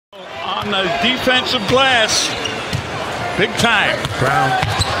on the defensive glass. Big time. Brown,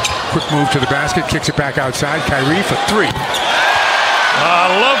 quick move to the basket, kicks it back outside. Kyrie for three.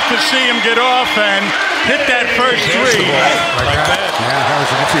 Love to see him get off and hit that first three. Like that. Yeah, that was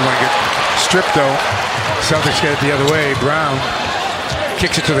an iffy one. Get stripped though. Celtics get it the other way. Brown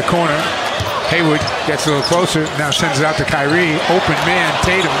kicks it to the corner. Haywood gets a little closer. Now sends it out to Kyrie. Open man,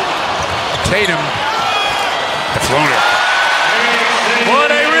 Tatum. Tatum. The floater.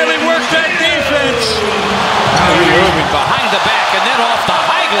 Boy, they really worked that defense. Kyrie Irving behind the back and then off the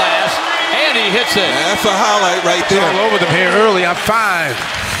high glass, and he hits it. That's a highlight right there. All over them here early, up 5.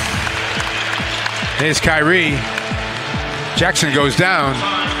 There's Kyrie. Jackson goes down.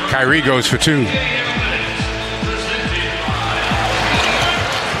 Kyrie goes for 2.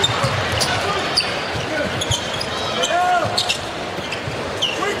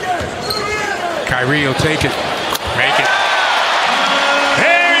 Kyrie will take it. Make it.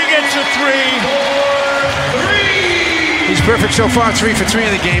 There he gets a 3. He's perfect so far, 3 for 3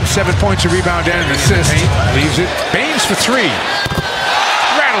 in the game. 7 points, a rebound, and an assist. Leaves it. Baines for 3.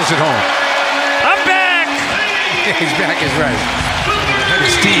 Rattles it home. I'm back. He's back, is right.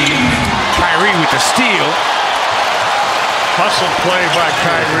 Steve. Kyrie with the steal. Hustle play by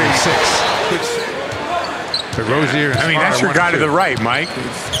Kyrie. 6. The Rozier. I mean, that's your guy to the right, Mike.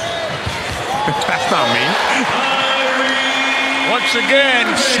 That's not me. Once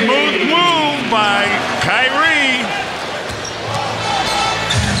again, smooth move by Kyrie.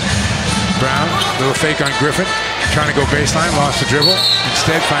 Brown, little fake on Griffin. Trying to go baseline, lost the dribble.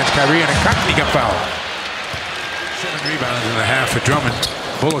 Instead finds Kyrie and a cut, and he got fouled. 7 rebounds in the half for Drummond.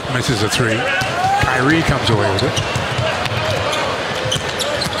 Bullock misses a 3. Kyrie comes away with it.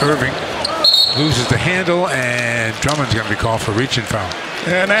 Irving loses the handle, and Drummond's going to be called for reaching foul.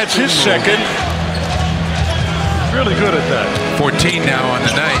 And that's his second. Really good at that. 14 now on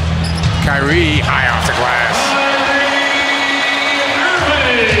the night. Kyrie high off the glass.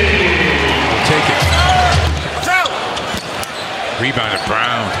 Take it. Rebound of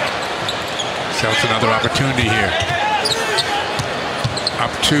Brown. Celtics another opportunity here. Up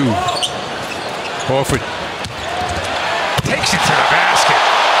 2. Horford takes it to the basket.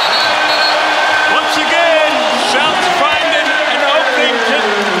 Once again, Celtics finding an opening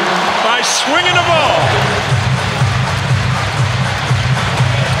by swinging the ball.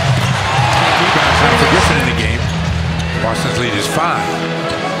 Rebounds out for Griffin in the game. Boston's lead is 5.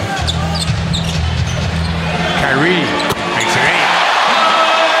 Kyrie makes it 8.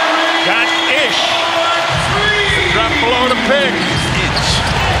 Got Ish. Drop below the pick.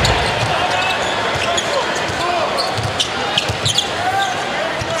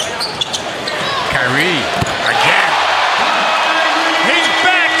 Kyrie again. He's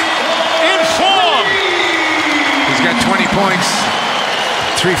back in form. He's got 20 points.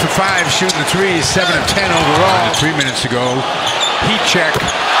 3 for 5 shooting the threes. 7 of 10 overall. 3 minutes to go. Heat check.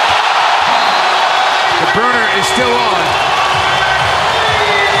 The burner is still on.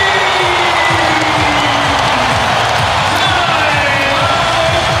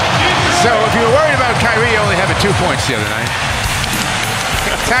 So if you were worried about Kyrie only having 2 points the other night,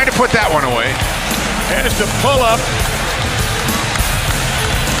 time to put that one away. There's the pull-up.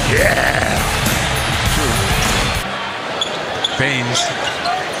 Yeah. Baines.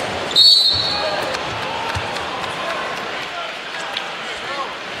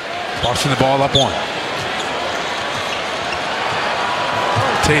 Boston the ball up 1.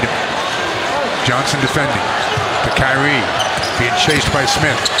 Tatum. Johnson defending. To Kyrie. Being chased by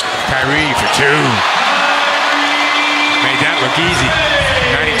Smith. Kyrie for 2. Made that look easy.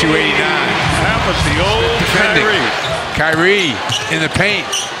 92-89. That was the old defending. Kyrie. Kyrie in the paint.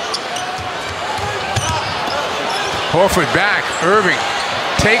 Horford back. Irving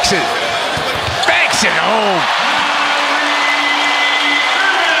takes it. Banks it home.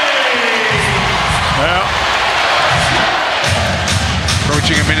 Well,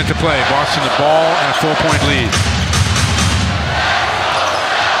 approaching a minute to play. Boston the ball and a 4-point lead.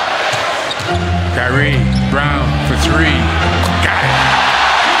 Kyrie, Brown for 3. Got it.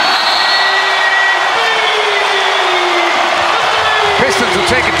 Pistons will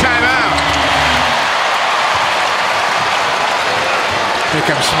take a timeout. Here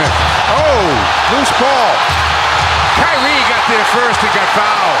comes Smith. Oh, loose ball. Kyrie got there first and got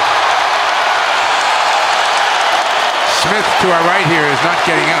fouled. Smith to our right here is not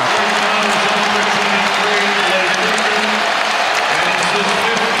getting up.